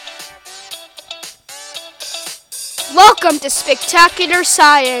Welcome to Spectacular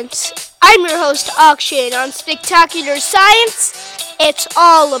Science. I'm your host Akshay, and on Spectacular Science, it's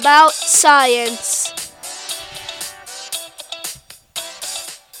all about science.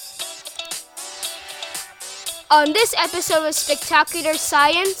 On this episode of Spectacular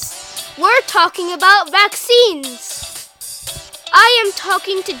Science, we're talking about vaccines. I am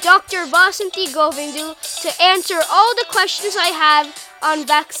talking to Dr. Vasanthi Govindu to answer all the questions I have on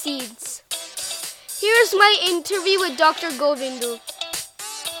vaccines. Here's my interview with Dr. Govindu.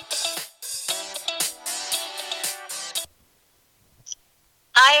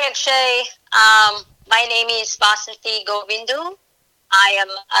 Hi Akshay, my name is Vasanthi Govindu. I am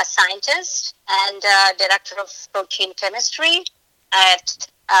a scientist and director of protein chemistry at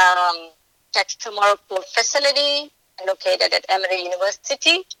Tomorrow Core facility located at Emory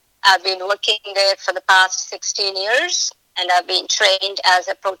University. I've been working there for the past 16 years and I've been trained as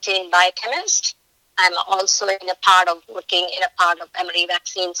a protein biochemist. I'm also working in a part of Emory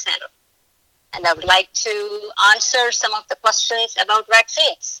Vaccine Center. And I would like to answer some of the questions about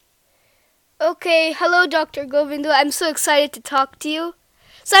vaccines. Okay, hello Dr. Govindu. I'm so excited to talk to you.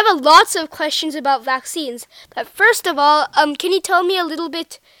 So I have lots of questions about vaccines. But first of all, can you tell me a little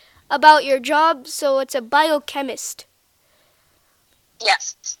bit about your job? So it's a biochemist.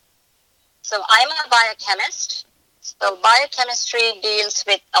 Yes. So I'm a biochemist. So biochemistry deals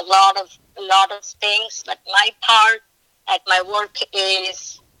with a lot of things, but my part at my work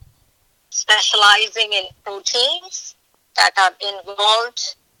is specializing in proteins that are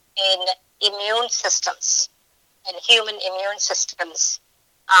involved in immune systems, in human immune systems.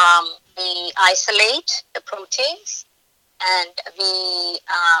 We isolate the proteins and we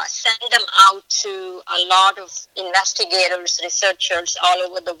send them out to a lot of investigators, researchers all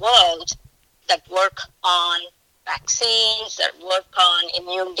over the world that work on vaccines, that work on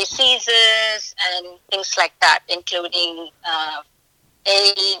immune diseases and things like that, including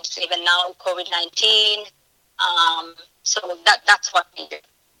AIDS, even now COVID-19. So that's what we do.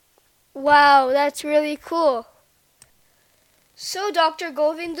 Wow, that's really cool. So Dr.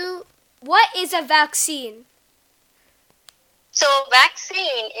 Govindu, what is a vaccine? So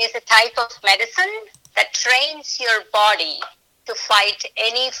vaccine is a type of medicine that trains your body to fight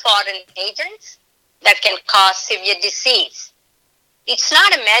any foreign agents that can cause severe disease. It's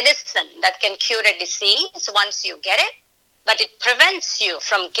not a medicine that can cure a disease once you get it, but it prevents you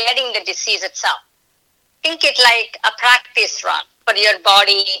from getting the disease itself. Think it like a practice run for your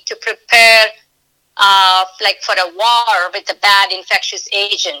body to prepare like for a war with a bad infectious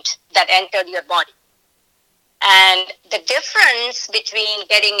agent that entered your body. And the difference between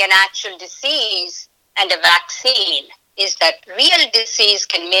getting an actual disease and a vaccine is that real disease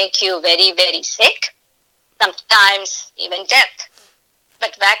can make you very, very sick, sometimes even death.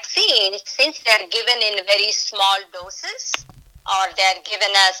 But vaccines, since they're given in very small doses, or they're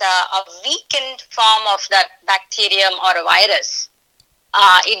given as a weakened form of that bacterium or a virus,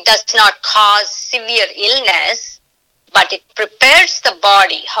 it does not cause severe illness, but it prepares the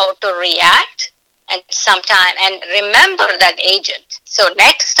body how to react and remember that agent. So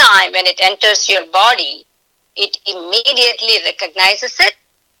next time when it enters your body, it immediately recognizes it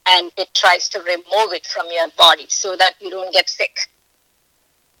and it tries to remove it from your body so that you don't get sick.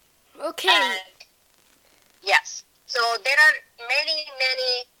 Okay. And yes. So there are many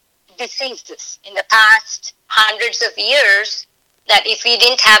diseases in the past hundreds of years that if we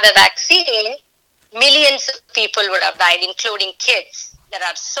didn't have a vaccine, millions of people would have died, including kids. There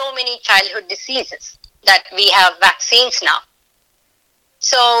are so many childhood diseases that we have vaccines now.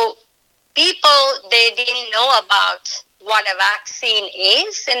 So people, they didn't know about what a vaccine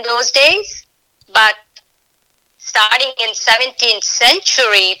is in those days, but starting in 17th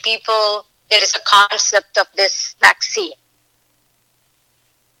century, there is a concept of this vaccine.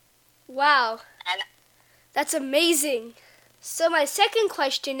 Wow, that's amazing. So my second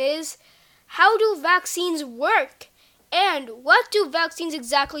question is, how do vaccines work? And what do vaccines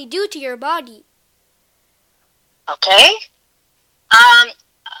exactly do to your body? Okay.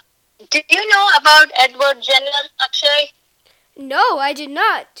 Do you know about Edward Jenner, Akshay? No, I did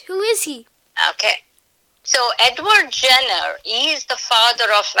not. Who is he? Okay. So Edward Jenner is the father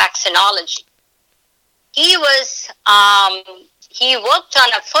of vaccinology. He worked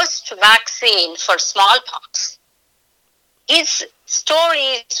on a first vaccine for smallpox. His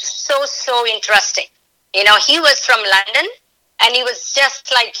story is so interesting. You know, he was from London and he was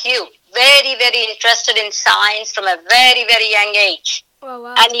just like you, very, very interested in science from a very, very young age. Oh,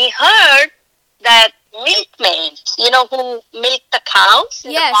 wow. And he heard that milkmaids, who milk the cows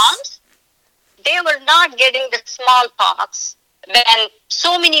in the farms, they were not getting the smallpox when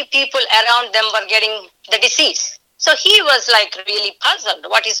so many people around them were getting the disease. So he was like really puzzled,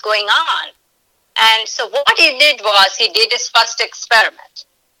 what is going on? And so what he did was he did his first experiment.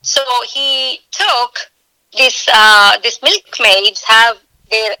 So he took these milkmaids have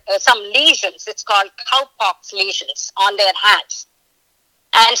their some lesions. It's called cowpox lesions on their hands.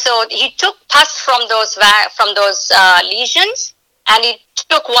 And so he took pus from those lesions, and he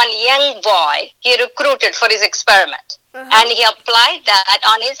took one young boy he recruited for his experiment, and he applied that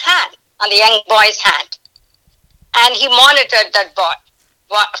on his hand, on the young boy's hand, and he monitored that boy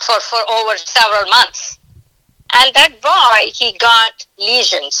for over several months. And that boy, he got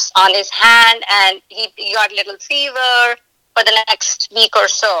lesions on his hand, and he got a little fever for the next week or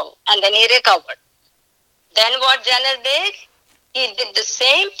so, and then he recovered. Then what Jenner did? He did the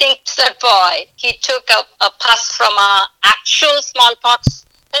same thing to that boy. He took a pus from an actual smallpox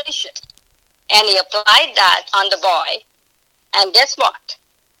patient, and he applied that on the boy. And guess what?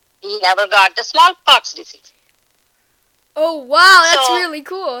 He never got the smallpox disease. Oh, wow, that's really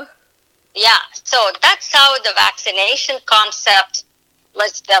cool. Yeah, so that's how the vaccination concept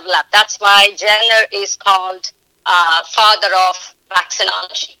was developed. That's why Jenner is called father of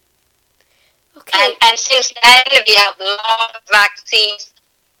vaccinology. Okay. And since then, we have a lot of vaccines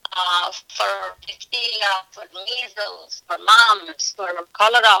for diphtheria, for measles, for mumps, for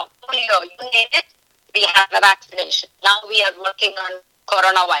cholera, polio, you name it, we have a vaccination. Now we are working on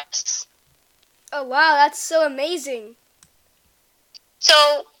coronavirus. Oh, wow, that's so amazing.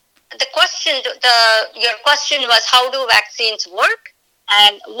 So your question was, how do vaccines work,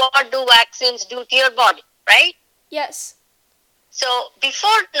 and what do vaccines do to your body, right? Yes. So before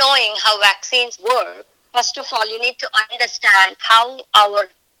knowing how vaccines work, first of all, you need to understand how our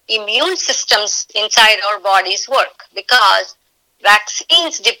immune systems inside our bodies work, because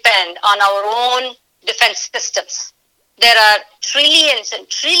vaccines depend on our own defense systems. There are trillions and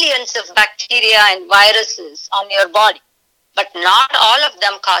trillions of bacteria and viruses on your body, but not all of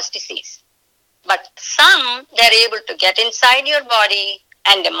them cause disease. But some, they're able to get inside your body,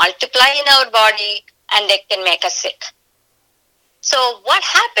 and they multiply in our body, and they can make us sick. So what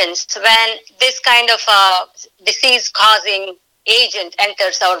happens when this kind of disease-causing agent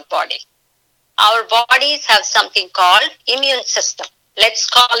enters our body? Our bodies have something called immune system. Let's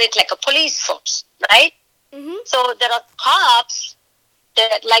call it like a police force, right? Mm-hmm. So there are cops, they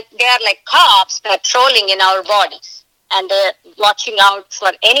are like cops patrolling in our bodies, and they're watching out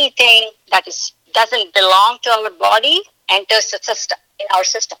for anything that doesn't belong to our body enters the system, in our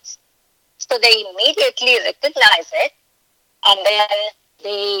systems. So they immediately recognize it, and then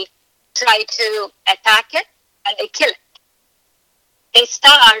they try to attack it, and they kill it. They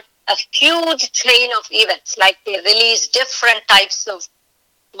start a huge chain of events, like they release different types of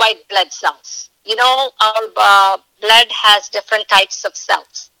white blood cells. You know, our blood has different types of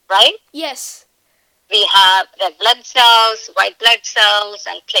cells, right? Yes. We have red blood cells, white blood cells,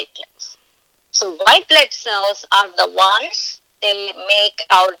 and platelets. So white blood cells are the ones they make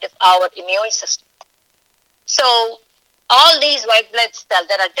our immune system. So all these white blood cells,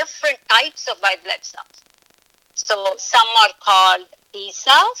 there are different types of white blood cells. So some are called T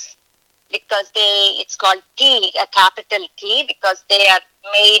cells, because it's called T, a capital T, because they are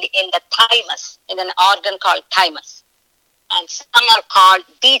made in the thymus, in an organ called thymus. And some are called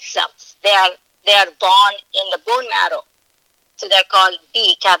B cells. They are born in the bone marrow. So they're called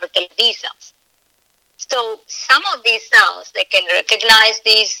B, capital B cells. So some of these cells, they can recognize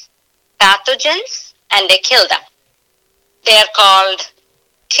these pathogens and they kill them. They are called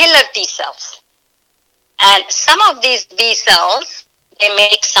killer T cells. And some of these B cells, they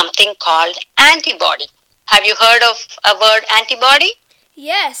make something called antibody. Have you heard of a word antibody?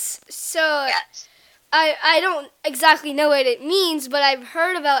 Yes. So Yes. I don't exactly know what it means, but I've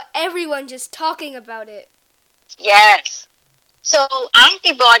heard about everyone just talking about it. Yes. So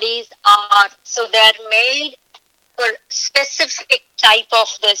antibodies they're made for specific type of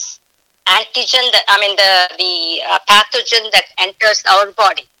this antigen, the pathogen that enters our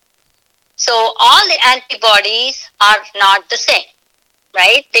body. So all the antibodies are not the same,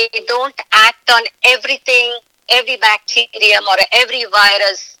 right? They don't act on everything, every bacterium or every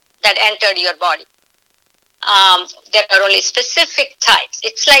virus that entered your body. There are only specific types.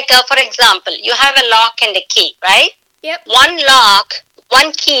 It's like, for example, you have a lock and a key, right? Yep.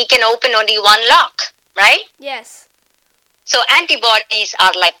 One key can open only one lock, right? Yes. So antibodies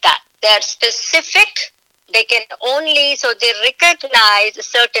are like that. They're specific. They can only, so they recognize a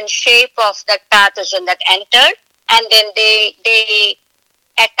certain shape of that pathogen that entered, and then they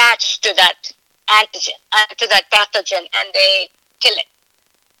attach to that antigen, to that pathogen, and they kill it.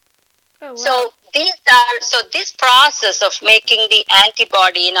 Oh, wow. So this process of making the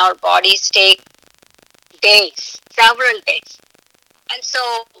antibody in our bodies take days, several days. And so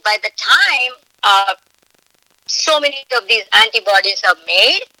by the time so many of these antibodies are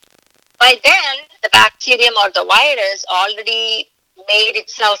made, by then the bacterium or the virus already made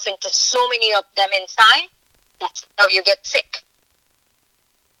itself into so many of them inside. That's how you get sick.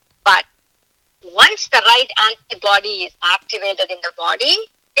 But once the right antibody is activated in the body,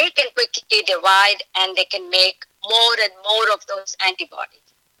 they can quickly divide and they can make more and more of those antibodies.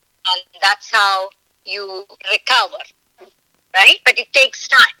 And that's how you recover, right? But it takes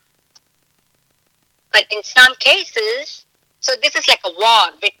time. But in some cases, so this is like a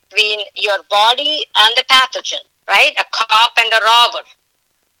war between your body and the pathogen, right? A cop and a robber.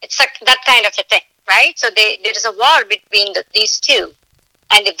 It's like that kind of a thing, right? So there is a war between these two.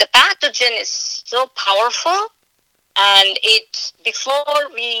 And if the pathogen is so powerful, and before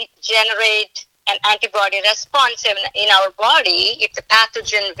we generate an antibody response in our body, if the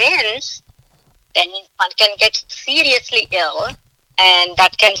pathogen wins, then one can get seriously ill, and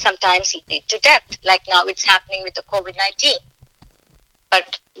that can sometimes lead to death, like now it's happening with the COVID-19.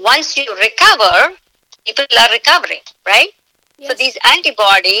 But once you recover, people are recovering, right? Yes. So these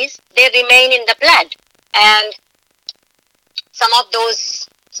antibodies, they remain in the blood, and some of those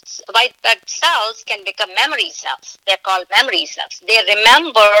white blood cells can become memory cells. They're called memory cells. They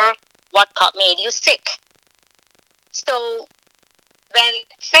remember what made you sick. So when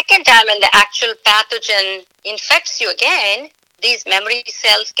second time when the actual pathogen infects you again, these memory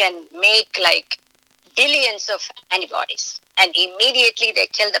cells can make like billions of antibodies, and immediately they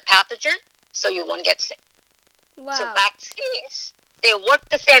kill the pathogen, so you won't get sick. Wow. So vaccines, they work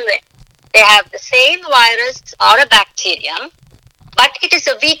the same way. They have the same virus or a bacterium, but it is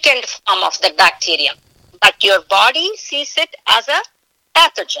a weakened form of the bacterium. But your body sees it as a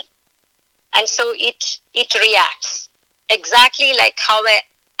pathogen. And so it reacts exactly like how an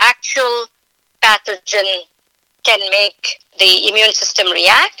actual pathogen can make the immune system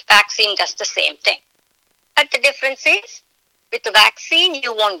react. Vaccine does the same thing. But the difference is, with the vaccine,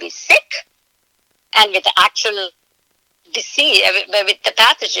 you won't be sick. And with the actual disease, with the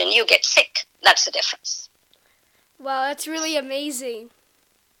pathogen, you get sick. That's the difference. Wow, that's really amazing.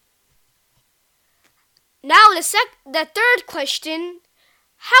 Now the third question,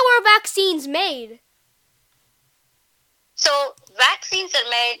 how are vaccines made? So vaccines are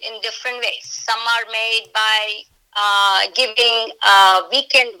made in different ways. Some are made by giving a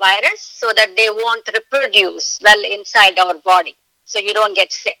weakened virus so that they won't reproduce well inside our body, so you don't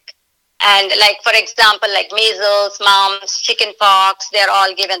get sick. And like, for example, like measles, mumps, chicken pox, they're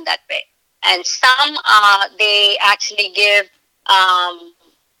all given that way. And some they actually give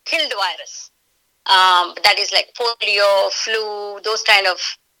killed virus. That is like polio, flu, those kind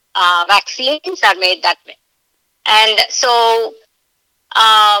of vaccines are made that way. And so,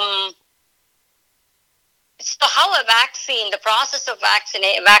 so how a vaccine, the process of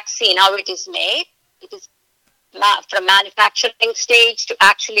vaccine, how it is made, it is from manufacturing stage to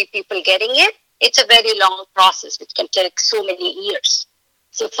actually people getting it. It's a very long process, which can take so many years.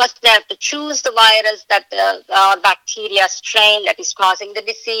 So first they have to choose the virus that or bacteria strain that is causing the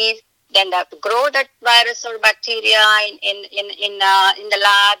disease. Then they have to grow that virus or bacteria in the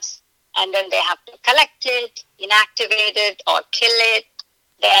labs, and then they have to collect it, inactivate it, or kill it.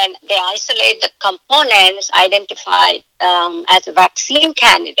 Then they isolate the components identified as a vaccine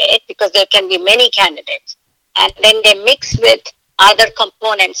candidate, because there can be many candidates. And then they mix with other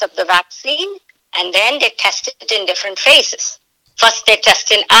components of the vaccine, and then they test it in different phases. First, they test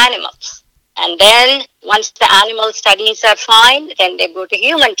in animals. And then once the animal studies are fine, then they go to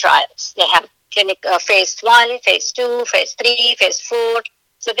human trials. They have phase 1, phase 2, phase 3, phase 4.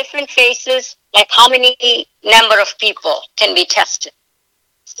 So different phases, like how many number of people can be tested.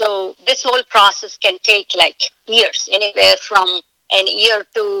 So this whole process can take like years, anywhere from an year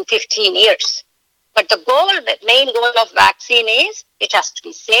to 15 years. But the main goal of vaccine is it has to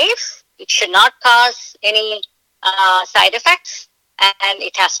be safe. It should not cause any side effects, and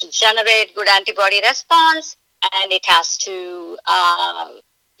it has to generate good antibody response, and it has to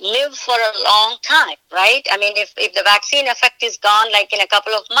live for a long time, right? I mean, if the vaccine effect is gone like in a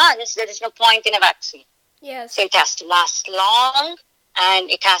couple of months, there is no point in a vaccine. Yes. So it has to last long, and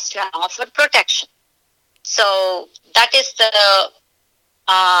it has to offer protection. So that is the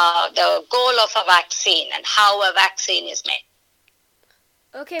goal of a vaccine and how a vaccine is made.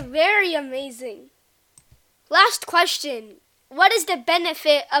 Okay, very amazing. Last question. What is the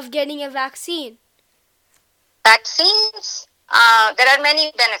benefit of getting a vaccine? Vaccines, there are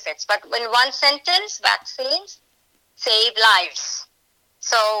many benefits, but in one sentence, vaccines save lives.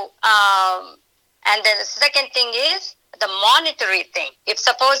 So, and then the second thing is the monetary thing. If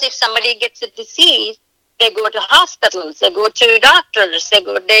somebody gets a disease, They go to hospitals, they go to doctors, they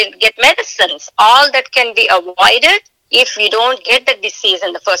get medicines. All that can be avoided if you don't get the disease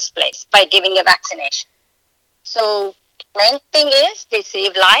in the first place by giving a vaccination. So, main thing is they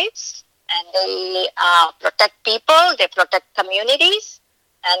save lives and they protect people, they protect communities,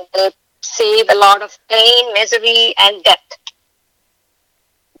 and they save a lot of pain, misery, and death.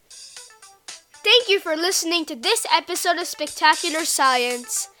 Thank you for listening to this episode of Spectacular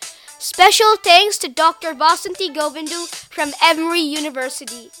Science. Special thanks to Dr. Vasanthi Govindu from Emory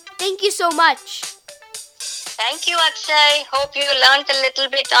University. Thank you so much. Thank you, Akshay. Hope you learned a little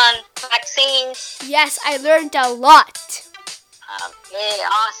bit on vaccines. Yes, I learned a lot. Okay,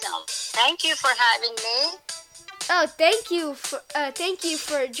 awesome. Thank you for having me. Oh, thank you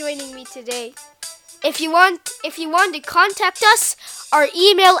for joining me today. If you want to contact us, our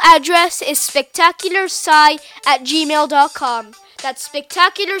email address is spectacularsci@gmail.com. That's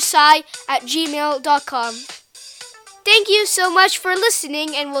spectacularsci@gmail.com. Thank you so much for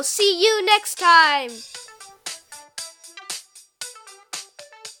listening, and we'll see you next time.